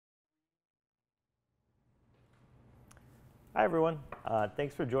Hi everyone,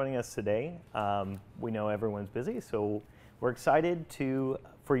 thanks for joining us today. We know everyone's busy, so we're excited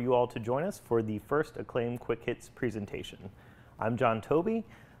for you all to join us for the first Acclaim Quick Hits presentation. I'm John Thobe,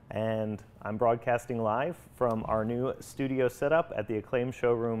 and I'm broadcasting live from our new studio setup at the Acclaim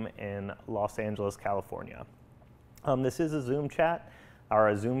showroom in Los Angeles, California. This is a Zoom chat, or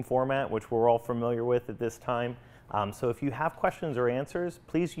a Zoom format, which we're all familiar with at this time. So if you have questions or answers,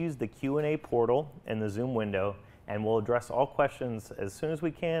 please use the Q&A portal in the Zoom window, and we'll address all questions as soon as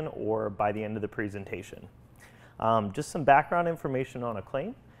we can or by the end of the presentation. Just some background information on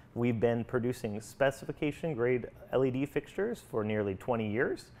Acclaim. We've been producing specification grade LED fixtures for nearly 20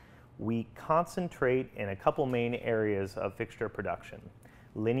 years. We concentrate in a couple main areas of fixture production: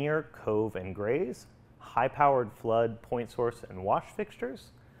 linear, cove, and grays, high-powered flood, point source, and wash fixtures,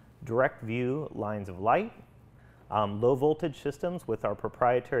 direct view lines of light, low voltage systems with our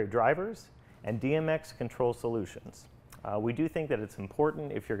proprietary drivers, and DMX control solutions. We do think that it's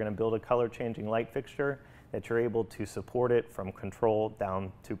important, if you're going to build a color changing light fixture, that you're able to support it from control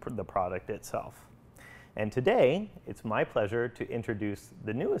down to the product itself. And today, it's my pleasure to introduce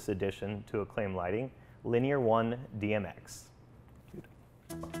the newest addition to Acclaim Lighting, Linear One DMX.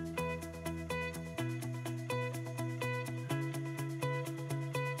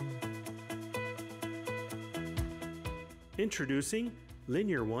 Introducing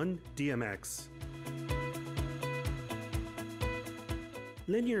Linear One DMX.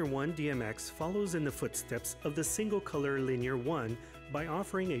 Linear One DMX follows in the footsteps of the single-color Linear One by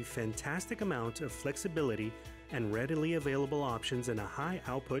offering a fantastic amount of flexibility and readily available options in a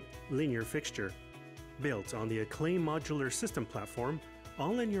high-output linear fixture. Built on the Acclaim modular system platform,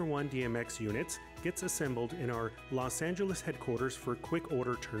 all Linear One DMX units gets assembled in our Los Angeles headquarters for quick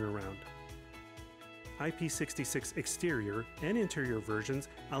order turnaround. IP66 exterior and interior versions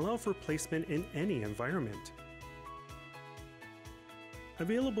allow for placement in any environment.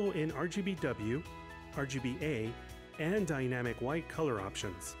 Available in RGBW, RGBA, and dynamic white color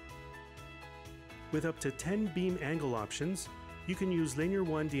options. With up to 10 beam angle options, you can use Linear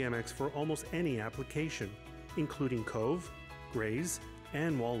One DMX for almost any application, including cove, grays,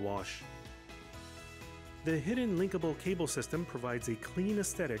 and wall wash. The hidden linkable cable system provides a clean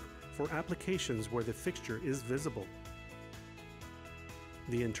aesthetic for applications where the fixture is visible.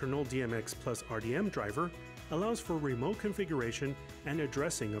 The internal DMX Plus RDM driver allows for remote configuration and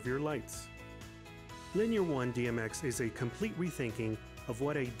addressing of your lights. Linear One DMX is a complete rethinking of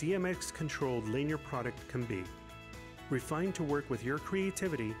what a DMX-controlled linear product can be. Refined to work with your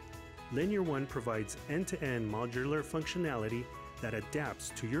creativity, Linear One provides end-to-end modular functionality that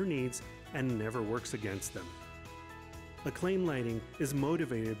adapts to your needs and never works against them. Acclaim Lighting is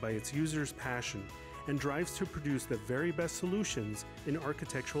motivated by its users' passion and drives to produce the very best solutions in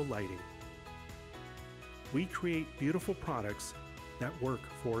architectural lighting. We create beautiful products that work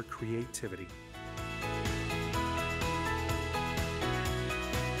for creativity.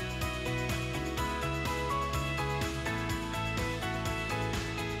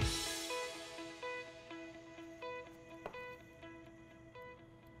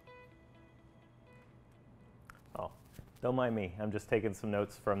 Don't mind me, I'm just taking some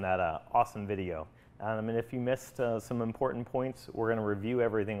notes from that awesome video. And if you missed some important points, we're going to review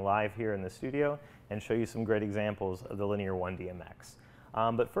everything live here in the studio and show you some great examples of the Linear One DMX.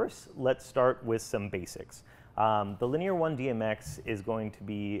 But first, let's start with some basics. The Linear One DMX is going to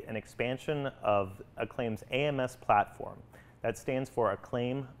be an expansion of Acclaim's AMS platform. That stands for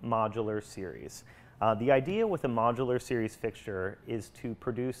Acclaim Modular Series. The idea with a modular series fixture is to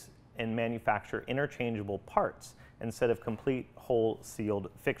produce and manufacture interchangeable parts instead of complete whole sealed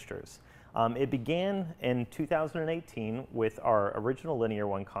fixtures. It began in 2018 with our original Linear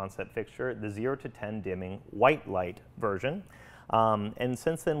One concept fixture, the 0 to 10 dimming white light version, and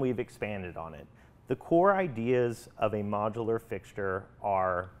since then we've expanded on it. The core ideas of a modular fixture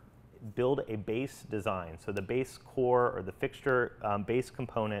are build a base design. So the base core, or the fixture base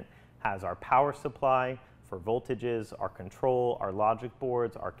component, has our power supply for voltages, our control, our logic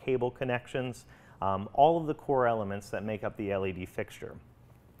boards, our cable connections, all of the core elements that make up the LED fixture.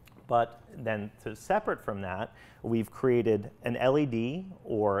 But then, separate from that, we've created an LED,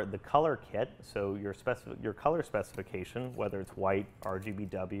 or the color kit, so your color specification, whether it's white,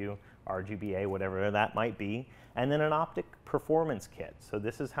 RGBW, RGBA, whatever that might be, and then an optic performance kit. So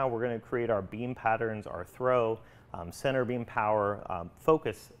this is how we're going to create our beam patterns, our throw, center beam power,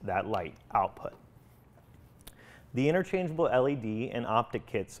 focus that light output. The interchangeable LED and optic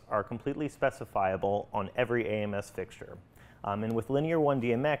kits are completely specifiable on every AMS fixture. And with Linear One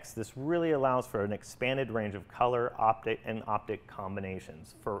DMX, this really allows for an expanded range of color, optic, and optic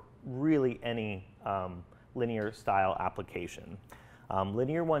combinations for really any linear style application.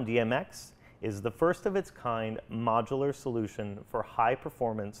 Linear One DMX is the first of its kind modular solution for high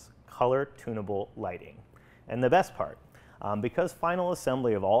performance color tunable lighting. And the best part, because final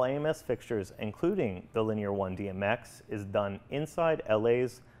assembly of all AMS fixtures, including the Linear One DMX, is done inside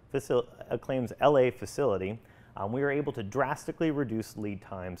Acclaim's LA facility, we are able to drastically reduce lead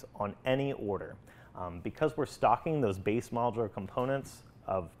times on any order. Because we're stocking those base modular components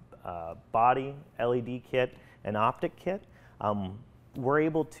of body, LED kit, and optic kit, we're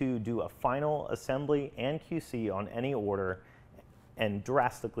able to do a final assembly and QC on any order and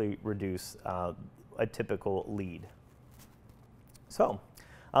drastically reduce a typical lead. So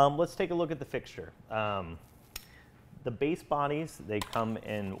let's take a look at the fixture. The base bodies, they come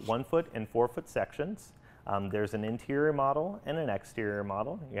in 1 foot and 4 foot sections. There's an interior model and an exterior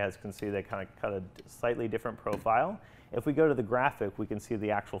model. You guys can see they kind of cut a slightly different profile. If we go to the graphic, we can see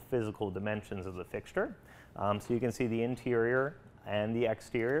the actual physical dimensions of the fixture. So you can see the interior and the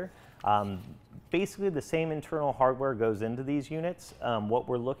exterior. Basically the same internal hardware goes into these units. What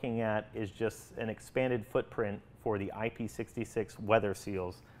we're looking at is just an expanded footprint for the IP66 weather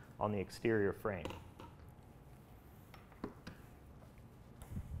seals on the exterior frame.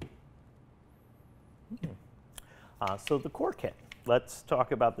 So the core kit, let's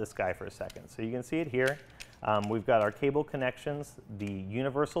talk about this guy for a second. So you can see it here. We've got our cable connections, the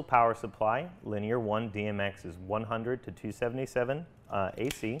universal power supply, Linear One DMX is 100 to 277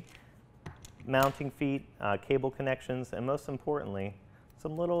 AC, mounting feet, cable connections, and most importantly,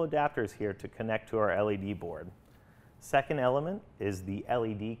 some little adapters here to connect to our LED board. Second element is the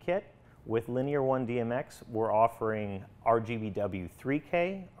LED kit. With Linear One DMX, we're offering RGBW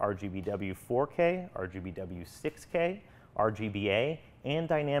 3K, RGBW 4K, RGBW 6K, RGBA, and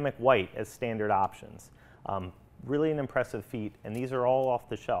dynamic white as standard options. Really an impressive feat, and these are all off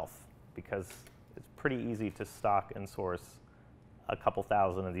the shelf because it's pretty easy to stock and source a couple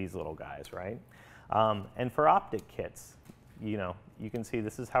thousand of these little guys, right? And for optic kits, you can see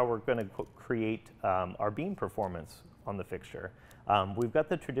this is how we're going to create our beam performance on the fixture. We've got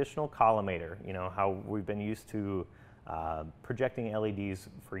the traditional collimator, how we've been used to projecting LEDs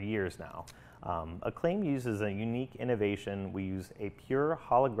for years now. Acclaim uses a unique innovation. We use a pure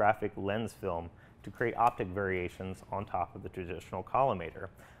holographic lens film to create optic variations on top of the traditional collimator.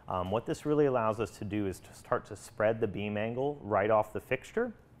 What this really allows us to do is to start to spread the beam angle right off the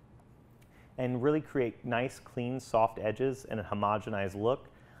fixture and really create nice, clean, soft edges and a homogenized look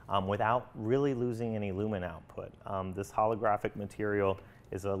without really losing any lumen output. This holographic material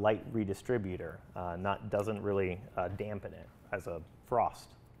is a light redistributor, doesn't really dampen it as a frost.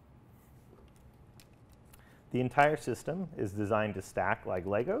 The entire system is designed to stack like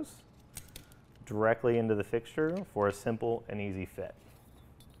Legos directly into the fixture for a simple and easy fit.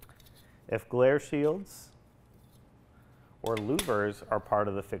 If glare shields or louvers are part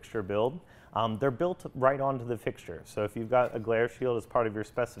of the fixture build, they're built right onto the fixture. So if you've got a glare shield as part of your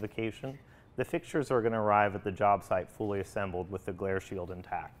specification, the fixtures are going to arrive at the job site fully assembled with the glare shield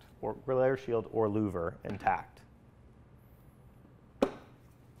intact, or glare shield or louver intact.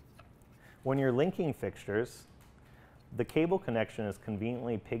 When you're linking fixtures, the cable connection is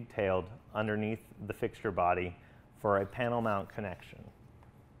conveniently pigtailed underneath the fixture body for a panel mount connection.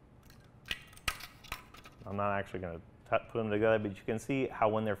 I'm not actually going to put them together, but you can see how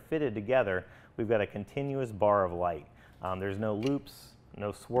when they're fitted together, we've got a continuous bar of light. There's no loops,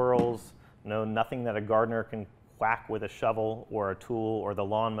 no swirls, nothing that a gardener can whack with a shovel or a tool or the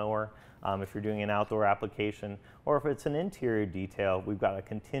lawnmower if you're doing an outdoor application. Or if it's an interior detail, we've got a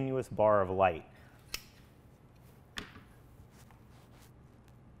continuous bar of light.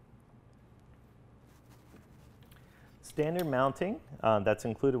 Standard mounting that's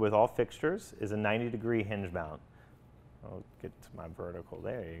included with all fixtures is a 90-degree hinge mount. I'll get to my vertical.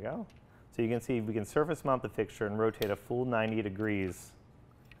 There you go. So you can see we can surface mount the fixture and rotate a full 90 degrees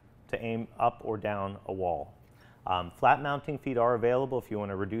to aim up or down a wall. Flat mounting feet are available if you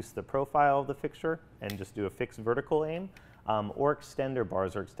want to reduce the profile of the fixture and just do a fixed vertical aim, or extender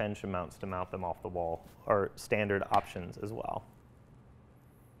bars or extension mounts to mount them off the wall are standard options as well.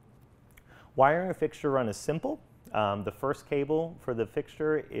 Wiring a fixture run is simple. The first cable for the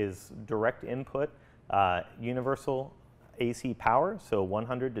fixture is direct input universal AC power, so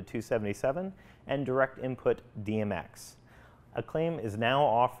 100 to 277, and direct input DMX. Acclaim is now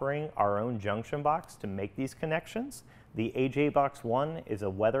offering our own junction box to make these connections. The AJ Box 1 is a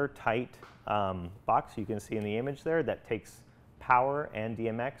weather-tight box you can see in the image there that takes power and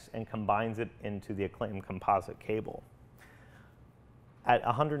DMX and combines it into the Acclaim composite cable. At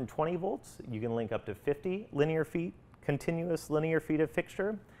 120 volts, you can link up to 50 linear feet, continuous linear feet of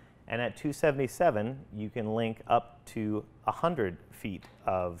fixture, And at 277, you can link up to 100 feet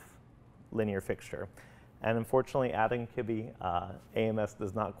of linear fixture. And unfortunately, adding Kibbe, AMS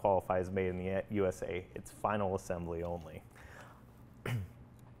does not qualify as made in the USA. It's final assembly only.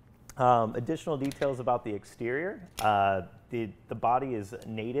 Additional details about the exterior. The body is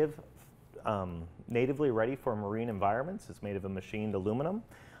natively ready for marine environments. It's made of a machined aluminum.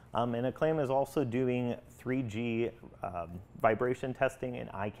 And Acclaim is also doing 3G vibration testing and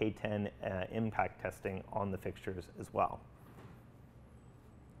IK10 impact testing on the fixtures as well.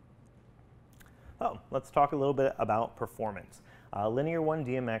 Oh, let's talk a little bit about performance. Linear 1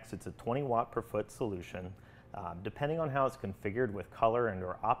 DMX, it's a 20 watt per foot solution. Depending on how it's configured with color and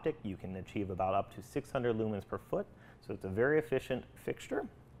or optic, you can achieve about up to 600 lumens per foot. So it's a very efficient fixture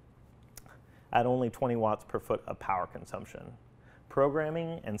at only 20 watts per foot of power consumption.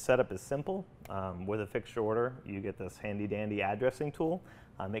 Programming and setup is simple. With a fixture order, you get this handy dandy addressing tool.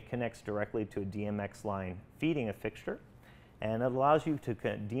 It connects directly to a DMX line feeding a fixture, and it allows you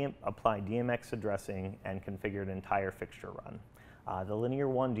to apply DMX addressing and configure an entire fixture run. The Linear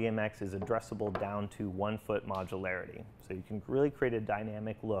 1 DMX is addressable down to 1 foot modularity. So you can really create a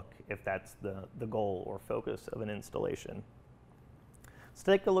dynamic look if that's the goal or focus of an installation. Let's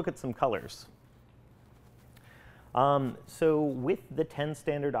take a look at some colors. So with the 10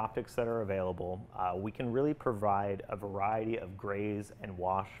 standard optics that are available, we can really provide a variety of grays and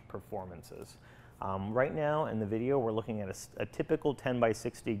wash performances. Right now in the video, we're looking at a typical 10 by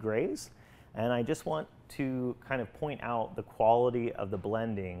 60 grays. And I just want to kind of point out the quality of the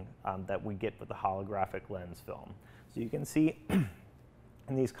blending that we get with the holographic lens film. So you can see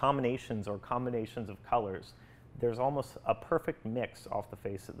in these combinations or combinations of colors, there's almost a perfect mix off the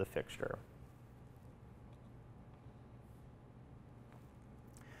face of the fixture.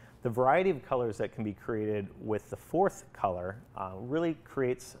 The variety of colors that can be created with the fourth color really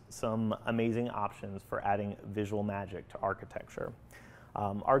creates some amazing options for adding visual magic to architecture.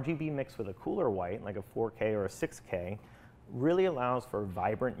 RGB mixed with a cooler white, like a 4K or a 6K, really allows for a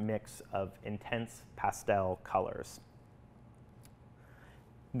vibrant mix of intense pastel colors.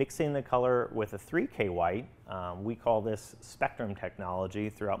 Mixing the color with a 3K white, we call this spectrum technology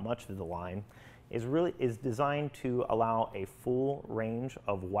throughout much of the line, is designed to allow a full range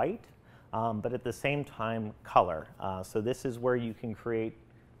of white, but at the same time color. So this is where you can create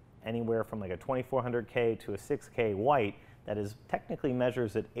anywhere from like a 2400K to a 6K white that is technically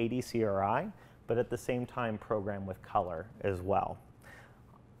measures at 80 CRI, but at the same time program with color as well.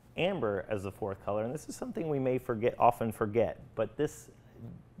 Amber as the fourth color, and this is something we may often forget, but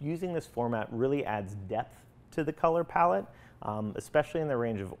using this format really adds depth to the color palette, especially in the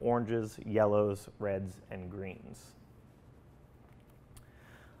range of oranges, yellows, reds, and greens.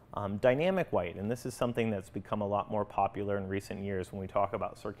 Dynamic white, and this is something that's become a lot more popular in recent years when we talk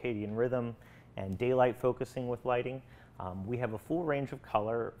about circadian rhythm and daylight focusing with lighting. We have a full range of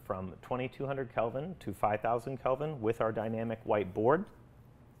color from 2200 Kelvin to 5000 Kelvin with our dynamic white board.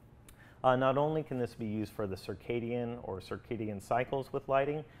 Not only can this be used for the circadian or circadian cycles with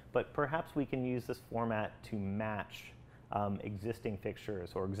lighting, but perhaps we can use this format to match existing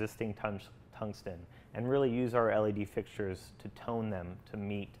fixtures or existing tungsten and really use our LED fixtures to tone them to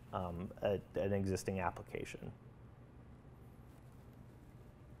meet an existing application.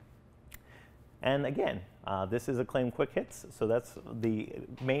 And again, this is Acclaim Quick Hits, so that's the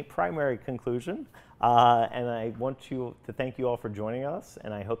primary conclusion. And I want to thank you all for joining us,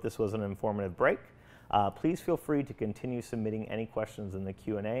 and I hope this was an informative break. Please feel free to continue submitting any questions in the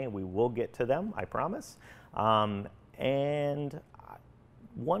Q&A. We will get to them, I promise. And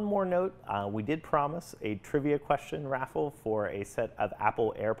one more note, we did promise a trivia question raffle for a set of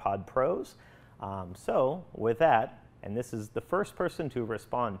Apple AirPod Pros. So with that, and this is the first person to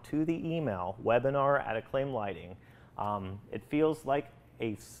respond to the email, webinar@Acclaim Lighting. It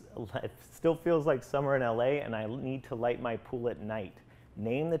still feels like summer in LA, and I need to light my pool at night.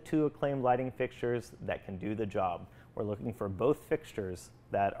 Name the 2 Acclaim lighting fixtures that can do the job. We're looking for both fixtures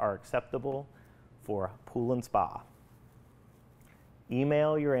that are acceptable for pool and spa.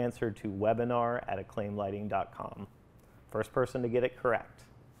 Email your answer to webinar@acclaimlighting.com. First person to get it correct.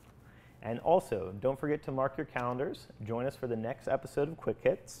 And also, don't forget to mark your calendars. Join us for the next episode of Quick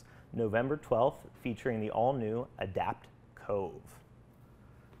Hits, November 12th, featuring the all-new Adapt Cove.